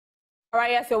All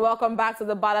right, yes, you're welcome back to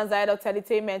the Balance Diet of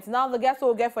Entertainment. Now, the guest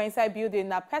we'll get for Inside Building,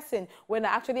 a person when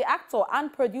actually actor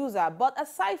and producer. But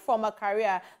aside from her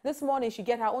career, this morning she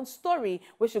get her own story,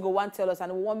 which she go want tell us,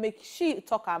 and we want make she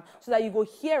talk so that you go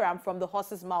hear from the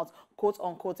horse's mouth, quote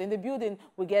unquote. In the building,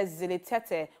 we get Zilly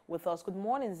Tete with us. Good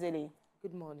morning, Zilly.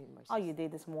 Good morning, Mercy. How you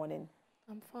did this morning?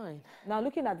 I'm fine. Now,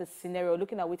 looking at the scenario,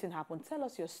 looking at what happened, tell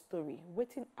us your story. What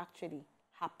actually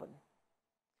happened?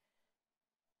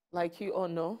 Like you all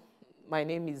know, my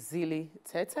name is Zilly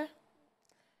Tete.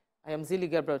 I am Zilly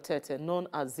Gabriel Tete, known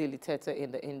as Zilly Tete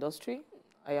in the industry.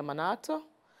 I am an actor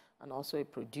and also a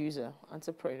producer,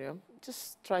 entrepreneur.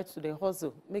 Just try to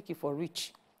hustle, make it for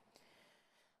rich.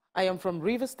 I am from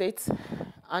River State,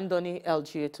 Andoni,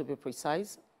 LGA to be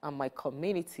precise, and my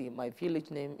community, my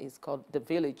village name is called,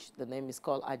 the name is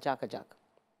called Ajakajak.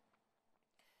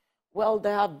 Well,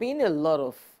 there have been a lot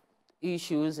of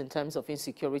issues in terms of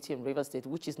insecurity in River State,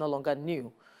 which is no longer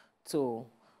new to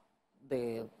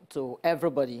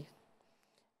everybody.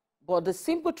 But the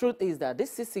simple truth is that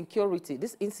this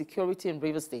insecurity in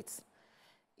River State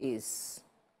is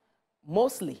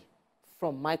mostly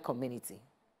from my community.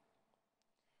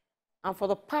 And for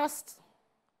the past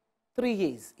 3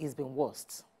 years, it's been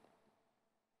worst.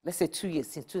 Let's say 2 years,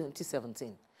 since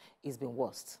 2017, it's been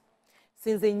worst.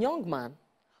 Since a young man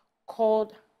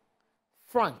called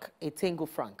Frank, Etengo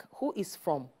Frank, who is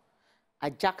from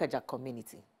Ajakajak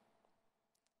community.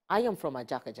 I am from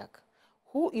Ajakajak,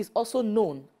 who is also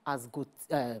known as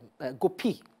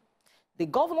Gopi. The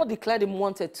governor declared him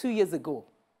wanted 2 years ago.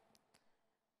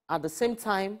 At the same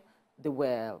time, they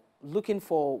were looking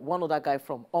for one other guy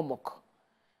from Omok.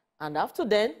 And after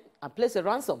then, I placed a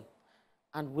ransom,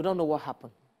 and we don't know what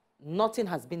happened. Nothing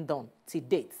has been done to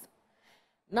date.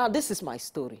 Now, this is my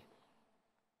story.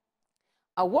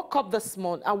 I woke up this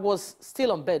morning, I was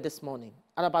still on bed this morning.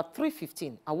 At about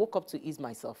 3:15, I woke up to ease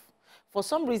myself. For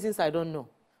some reasons I don't know,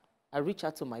 I reached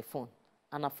out to my phone,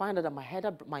 and I find out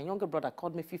that my younger brother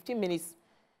called me 15 minutes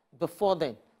before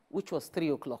then, which was 3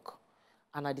 o'clock.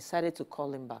 And I decided to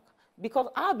call him back. Because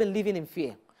I've been living in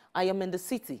fear. I am in the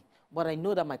city, but I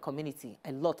know that my community,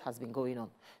 a lot has been going on.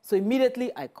 So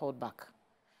immediately I called back.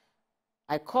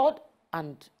 I called,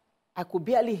 and I could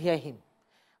barely hear him.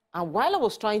 And while I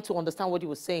was trying to understand what he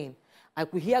was saying, I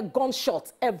could hear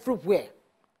gunshots everywhere.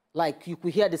 Like you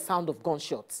could hear the sound of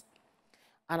gunshots.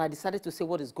 And I decided to say,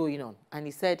 what is going on? And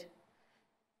he said,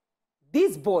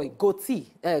 this boy,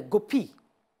 Gopi,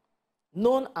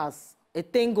 known as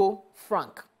Etengo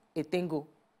Frank, Etengo,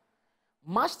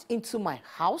 marched into my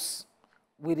house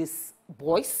with his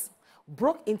boys,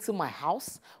 broke into my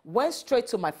house, went straight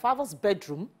to my father's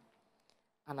bedroom,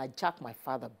 and I jacked my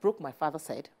father, broke my father's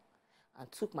head, and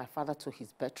took my father to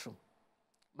his bedroom.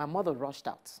 My mother rushed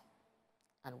out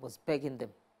and was begging them.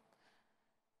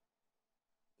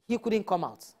 He couldn't come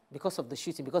out because of the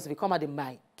shooting, because if he come out, they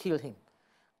might kill him.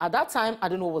 At that time, I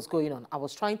don't know what was going on. I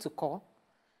was trying to call,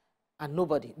 and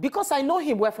nobody. Because I know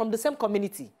him, we're from the same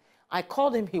community. I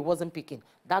called him, he wasn't picking.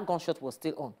 That gunshot was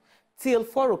still on. Till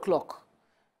 4 o'clock,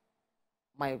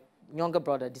 my younger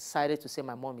brother decided to say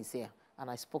my mom is here, and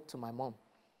I spoke to my mom.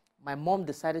 My mom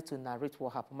decided to narrate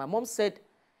what happened. My mom said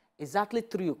exactly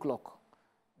 3 o'clock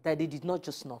that they did not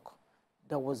just knock.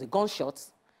 There was a gunshot,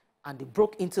 and they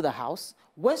broke into the house,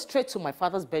 went straight to my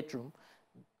father's bedroom,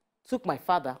 took my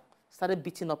father, started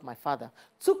beating up my father,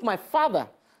 took my father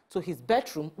to his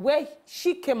bedroom where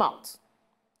she came out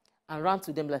and ran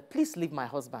to them like, please leave my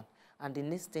husband. And the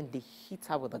next thing, they hit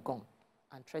her with a gun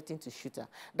and threatened to shoot her.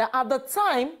 That at the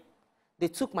time, they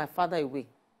took my father away,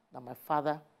 that my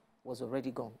father was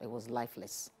already gone. It was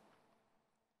lifeless.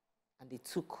 And they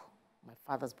took my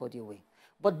father's body away.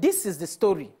 But this is the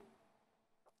story.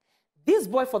 This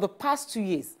boy, for the past 2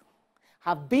 years,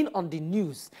 have been on the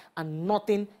news and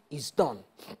nothing is done.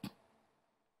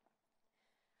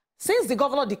 Since the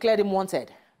governor declared him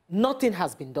wanted, nothing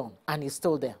has been done, and he's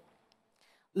still there.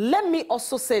 Let me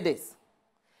also say this.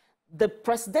 The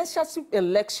presidential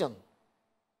election,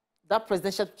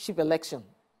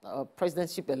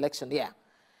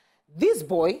 this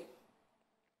boy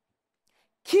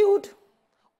killed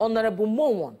Honorable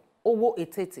Mowon Owo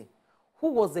Etete, who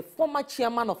was the former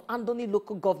chairman of Andoni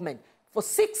local government for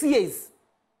 6 years,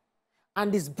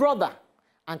 and his brother,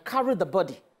 and carried the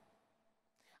body.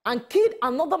 And killed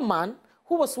another man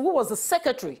who was the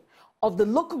secretary of the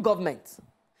local government.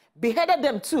 Beheaded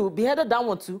that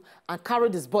one too, and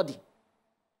carried his body.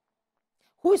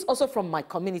 Who is also from my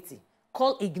community,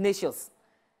 called Ignatius.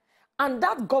 And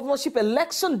that governorship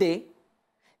election day,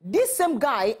 this same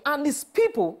guy and his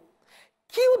people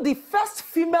killed the first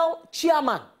female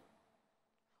chairman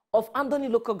of Andoni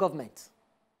local government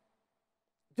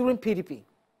during PDP.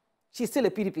 She's still a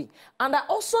PDP. And I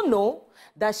also know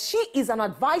that she is an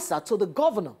advisor to the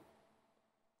governor.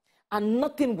 And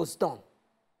nothing was done.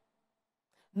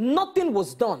 Nothing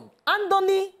was done.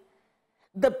 Andoni,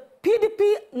 the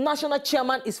PDP national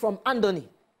chairman, is from Andoni.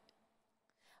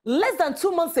 Less than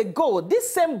 2 months ago,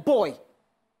 this same boy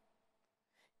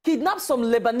kidnapped some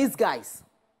Lebanese guys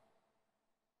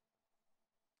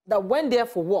that went there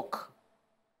for work.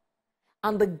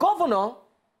 And the governor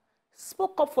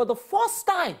spoke up for the first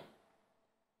time,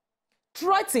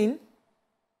 threatening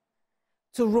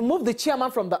to remove the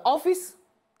chairman from the office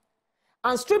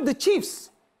and strip the chiefs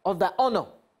of the honor,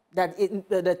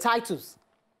 the titles,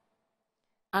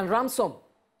 and ransom.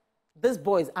 This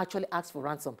boy is actually asked for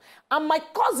ransom. And my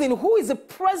cousin, who is the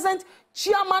present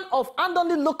chairman of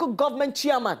Andoni local government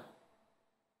chairman,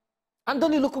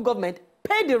 Andoni local government,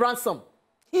 paid the ransom.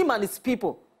 Him and his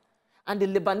people. And the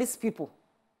Lebanese people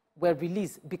were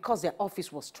released because their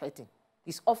office was threatened.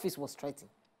 His office was threatened.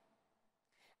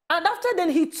 And after then,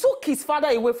 he took his father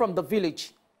away from the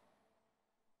village.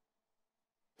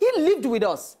 He lived with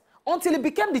us until he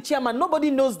became the chairman.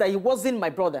 Nobody knows that he wasn't my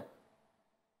brother.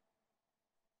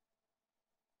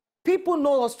 People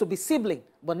know us to be sibling,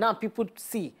 but now people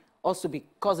see us to be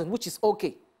cousin, which is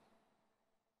okay.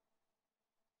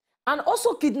 And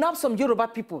also kidnapped some Yoruba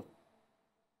people.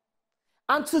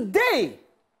 And today,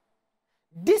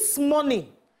 this morning,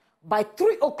 by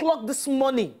 3 o'clock this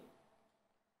morning,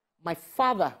 my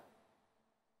father,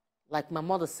 like my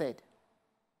mother said,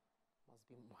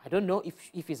 I don't know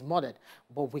if he's murdered,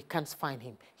 but we can't find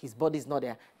him. His body is not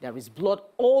there. There is blood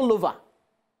all over.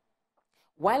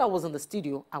 While I was in the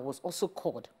studio, I was also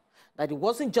called that it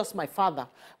wasn't just my father.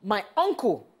 My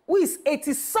uncle, who is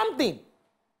 80-something,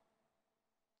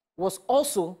 was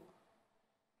also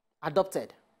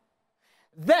adopted.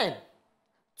 Then,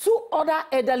 2 other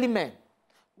elderly men.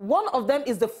 One of them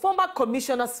is the former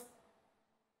commissioner's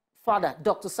father,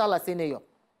 Dr. Salah Seneyo.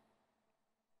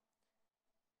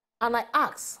 And I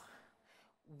asked,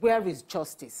 where is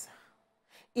justice?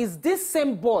 Is this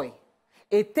same boy,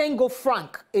 Etengo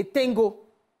Frank, Etengo,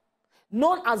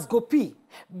 known as Gopi,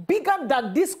 bigger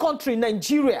than this country,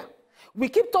 Nigeria? We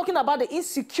keep talking about the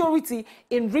insecurity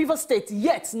in Rivers State,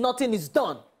 yet nothing is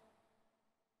done.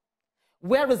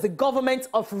 Where is the government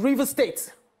of Rivers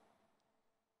State?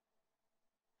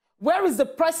 Where is the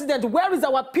president? Where is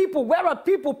our people? Where are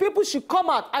people? People should come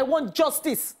out. I want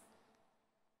justice.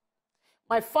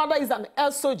 My father is an air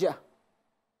soldier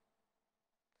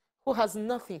who has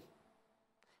nothing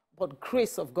but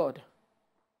grace of God.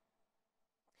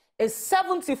 A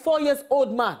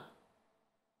 74-year-old man.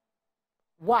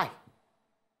 Why?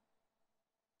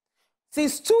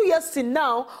 Since 2 years till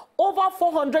now, over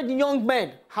 400 young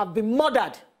men have been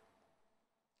murdered,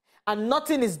 and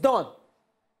nothing is done.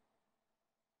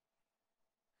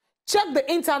 Check the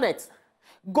internet.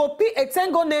 Gopi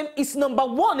Etengo name is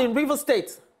 #1 in Rivers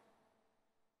State,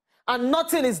 and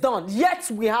nothing is done.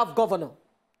 Yet we have governor,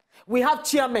 we have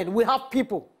chairman, we have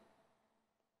people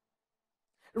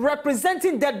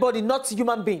representing dead body, not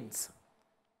human beings.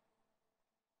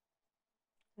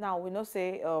 Now, we know,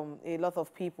 say, a lot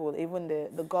of people, even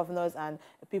the governors and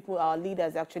people, our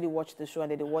leaders, actually watch the show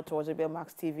and they watch Wazobia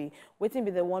Max TV. What will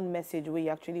be the one message we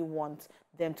actually want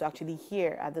them to actually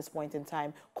hear at this point in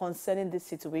time concerning this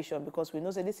situation? Because we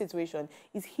know that this situation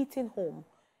is hitting home,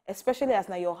 especially as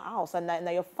now your house and now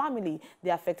your family,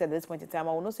 they're affected at this point in time.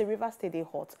 I will not say Rivers State, they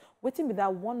hot. Waiting be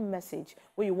that one message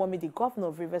where you want me, the governor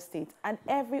of Rivers State, and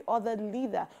every other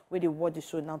leader where they watch the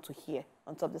show now to hear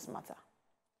on top of this matter.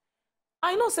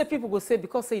 I know say people will say,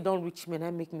 because say you don't reach me,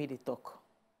 and make me the talk.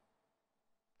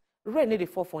 Rain need to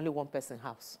fall for only one person's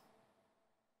house.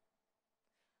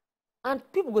 And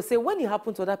people will say, when it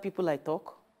happens to other people I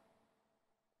talk,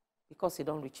 because you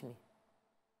don't reach me.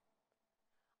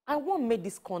 I want to make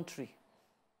this country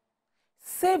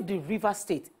save the River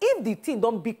State. If the thing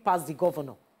don't big past the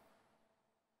governor,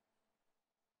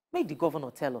 make the governor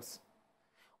tell us.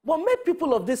 But make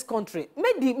people of this country,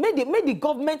 make the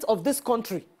government of this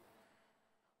country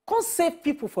come save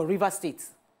people for River State.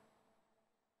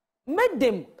 Make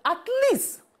them at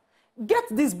least get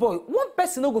this boy. One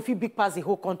person no go feel big past the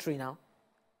whole country now.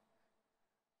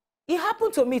 It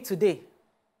happened to me today.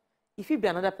 If it be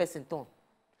another person turn,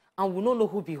 and we don't know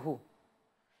who be who.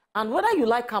 And whether you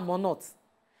like them or not,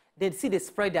 they see they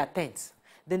spread their tents.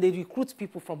 Then they recruit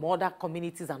people from other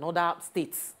communities and other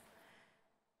states.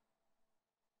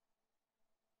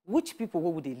 Which people,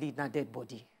 what would they lead now? Dead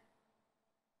body.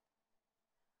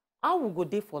 How will go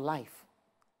there for life?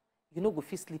 You know, go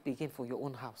feel sleep again for your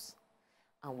own house.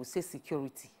 And we say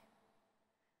security.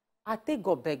 I take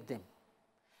God beg them.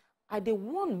 I they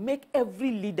want make every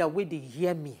leader where they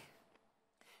hear me.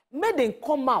 Make them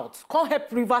come out, come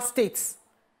help River State.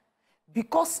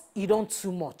 Because it don't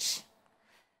too much.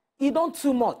 It don't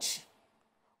too much.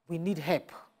 We need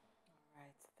help.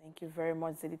 Thank you very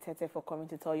much, Zilly Tete, for coming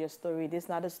to tell your story. This is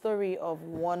now the story of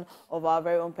one of our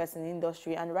very own person in the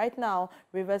industry. And right now,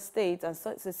 River State, and so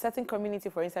it's a certain community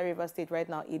for inside River State right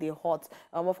now, it is hot.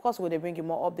 Of course, we'll bring you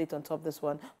more updates on top of this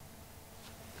one.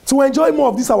 To enjoy more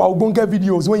of these our Ogbonge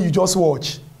videos when you just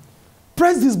watch,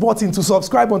 press this button to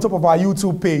subscribe on top of our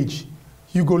YouTube page.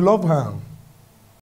 You go love her.